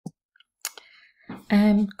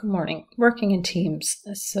Good morning. Working in Teams.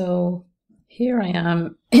 So here I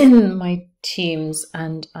am in my Teams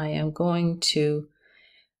and I am going to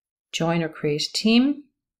join or create a team.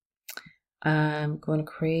 I'm going to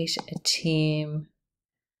create a team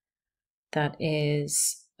that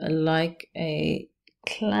is like a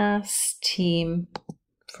class team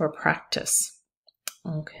for practice.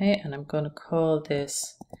 Okay, and I'm going to call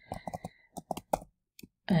this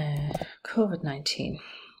COVID-19.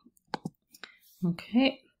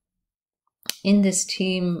 Okay, in this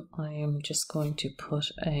team I am just going to put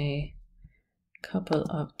a couple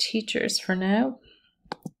of teachers for now.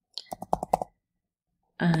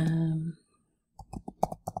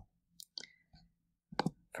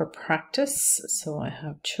 For practice, so I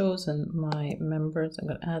have chosen my members. I'm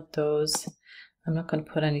going to add those. I'm not going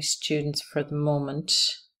to put any students for the moment.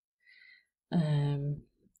 And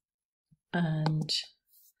I'm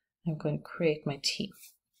going to create my team.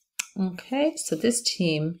 Okay, so this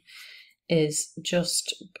team is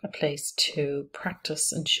just a place to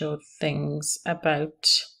practice and show things about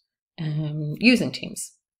using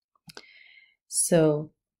Teams.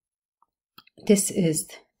 So this is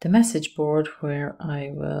the message board where I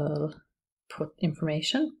will put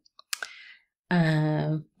information.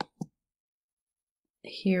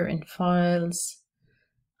 Here in files,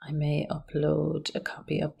 I may upload a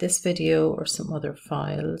copy of this video or some other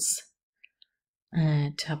files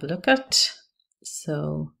to have a look at.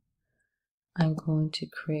 So I'm going to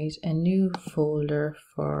create a new folder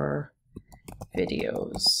for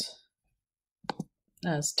videos,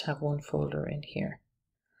 as to have one folder in here.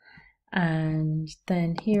 And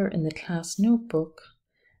then here in the class notebook,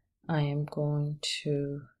 I am going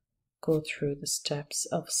to go through the steps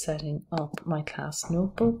of setting up my class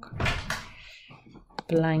notebook.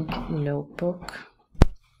 Blank notebook.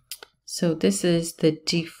 So this is the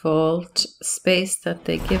default space that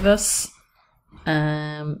they give us.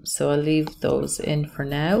 So I'll leave those in for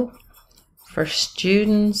now. For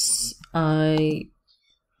students, I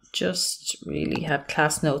just really have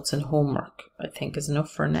class notes and homework, I think is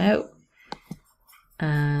enough for now.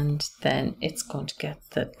 And then it's going to get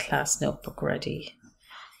the class notebook ready.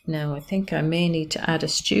 Now I think I may need to add a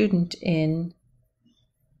student in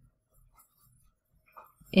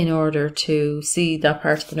order to see that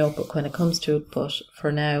part of the notebook when it comes to it, but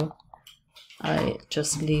for now I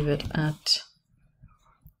just leave it at.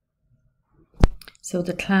 So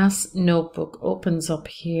the class notebook opens up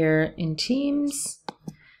here in Teams,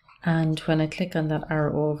 and when I click on that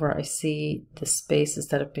arrow over, I see the spaces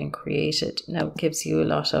that have been created. Now it gives you a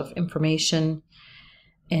lot of information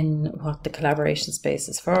in what the collaboration space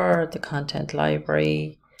is for, the content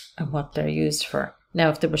library, and what they're used for. Now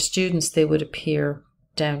if there were students, they would appear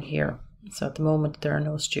down here. So at the moment there are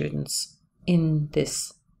no students in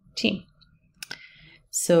this team.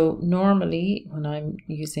 So normally when I'm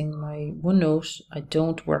using my OneNote, I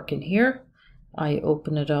don't work in here. I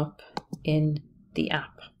open it up in the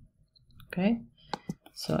app. Okay,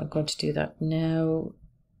 so I'm going to do that now.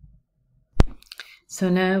 So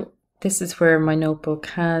now this is where my notebook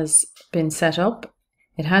has been set up.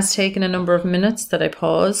 It has taken a number of minutes that I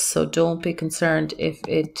pause, so don't be concerned if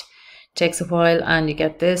it takes a while and you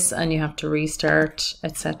get this and you have to restart,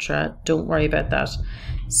 etc. Don't worry about that.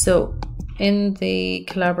 So in the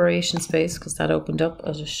collaboration space, because that opened up,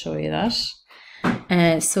 I'll just show you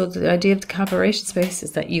that. So the idea of the collaboration space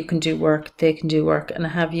is that you can do work, they can do work, and I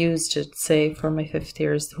have used it, say, for my 5th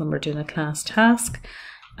years when we're doing a class task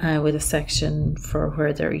with a section for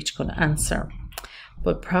where they're each going to answer.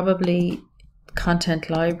 But probably content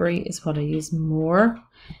library is what I use more.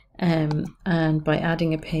 And by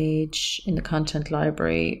adding a page in the content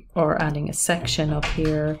library or adding a section up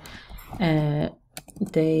here,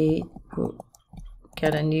 they will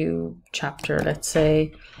get a new chapter, let's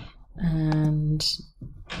say, and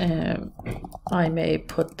I may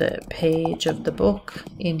put the page of the book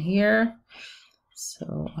in here.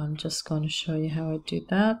 So I'm just going to show you how I do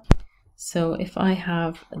that. So if I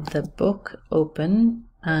have the book open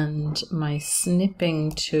and my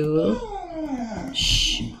snipping tool,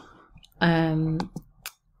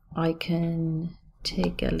 I can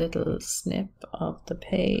take a little snip of the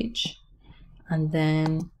page and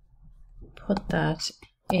then put that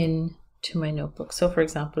into my notebook. So for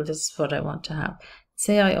example, this is what I want to have.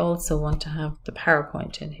 Say I also want to have the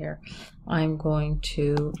PowerPoint in here. I'm going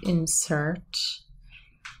to insert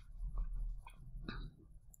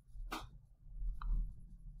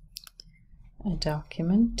a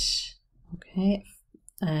document. Okay,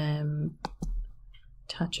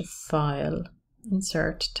 attach a file,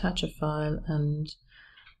 insert, attach a file, and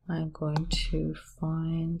I'm going to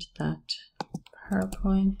find that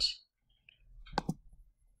PowerPoint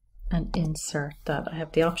and insert that. I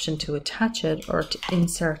have the option to attach it or to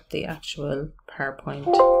insert the actual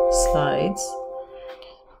PowerPoint slides.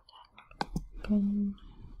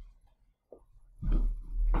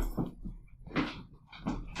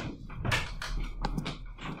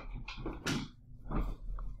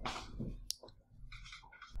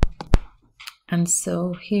 And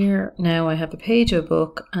so here now I have a page of a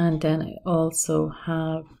book, and then I also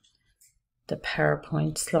have the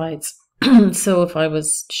PowerPoint slides. So if I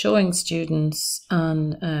was showing students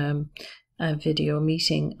on a video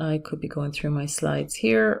meeting, I could be going through my slides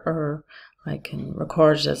here, or I can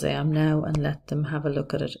record it as I am now and let them have a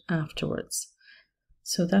look at it afterwards.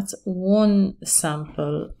 So that's one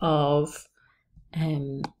sample of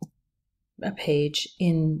a page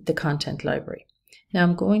in the content library. Now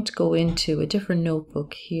I'm going to go into a different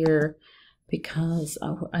notebook here, because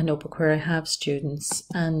a notebook where I have students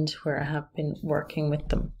and where I have been working with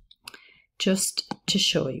them, just to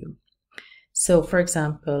show you. So for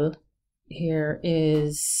example, here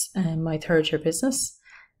is my third year business,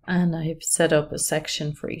 and I've set up a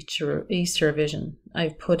section for each revision.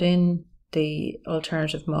 I've put in the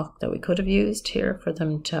alternative mock that we could have used here for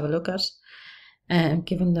them to have a look at, and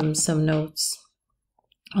given them some notes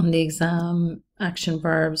on the exam, action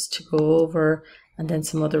verbs to go over, and then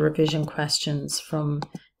some other revision questions from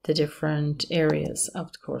the different areas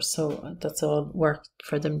of the course. So that's all work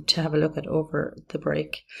for them to have a look at over the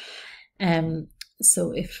break.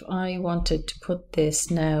 So if I wanted to put this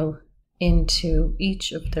now into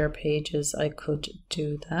each of their pages, I could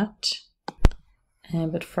do that.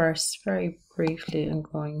 But first, very briefly, I'm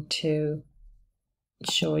going to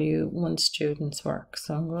show you one student's work.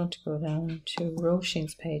 So I'm going to go down to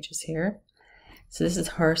Roisin's pages here. So this is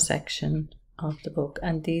her section of the book,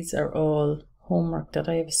 and these are all homework that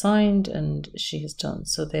I have assigned and she has done.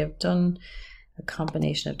 So they have done a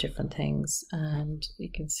combination of different things, and you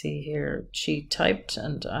can see here she typed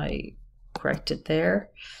and I corrected there.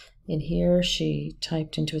 In here she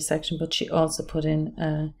typed into a section, but she also put in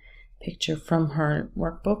a picture from her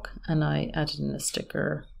workbook and I added in a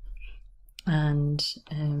sticker, and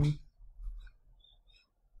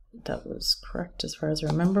that was correct as far as I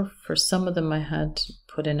remember. For some of them I had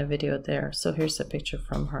put in a video there. So here's a picture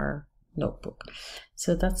from her notebook.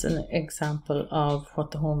 So that's an example of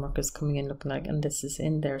what the homework is coming in looking like, and this is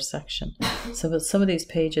in their section. So with some of these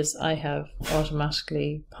pages I have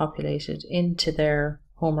automatically populated into their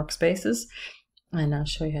homework spaces, and I'll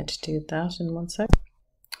show you how to do that in one sec.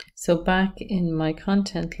 So back in my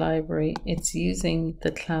content library, it's using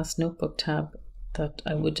the class notebook tab that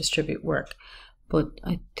I would distribute work, but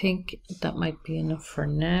I think that might be enough for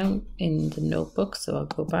now in the notebook. So I'll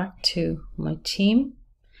go back to my team.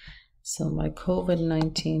 So my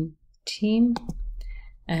COVID-19 team,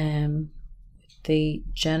 the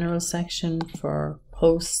general section for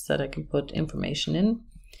posts that I can put information in,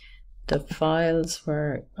 the files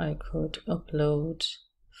where I could upload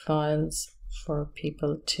files for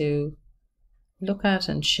people to look at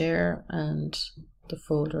and share, and the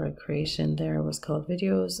folder I created in there was called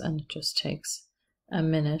videos, and it just takes a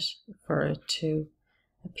minute for it to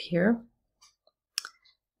appear.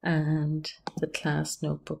 And the class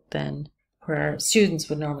notebook then, where students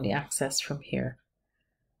would normally access from here.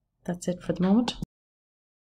 That's it for the moment.